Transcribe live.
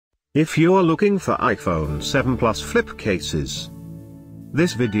If you're looking for iPhone 7 Plus flip cases,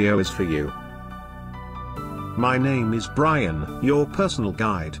 this video is for you. My name is Brian, your personal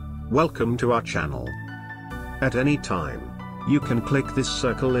guide. Welcome to our channel. At any time, you can click this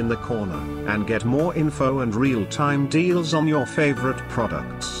circle in the corner and get more info and real-time deals on your favorite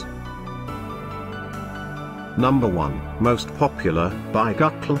products. Number 1, Most Popular, by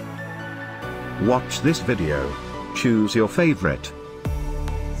GUCCL. Watch this video. Choose your favorite.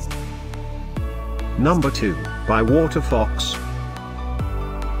 Number 2, by WaterFox.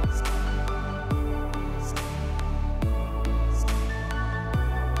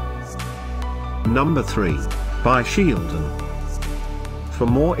 Number 3, by SHIELDON. For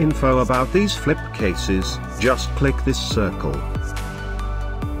more info about these flip cases, just click this circle.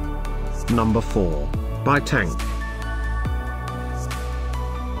 Number 4, by Tannc.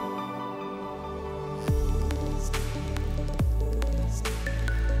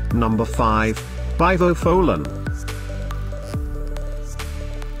 Number 5, by Vofolen.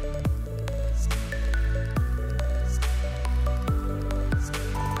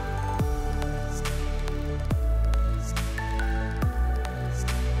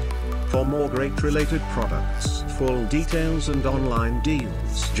 For more great related products, full details and online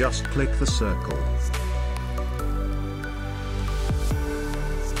deals, just click the circle.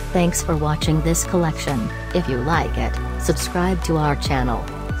 Thanks for watching this collection. If you like it, subscribe to our channel.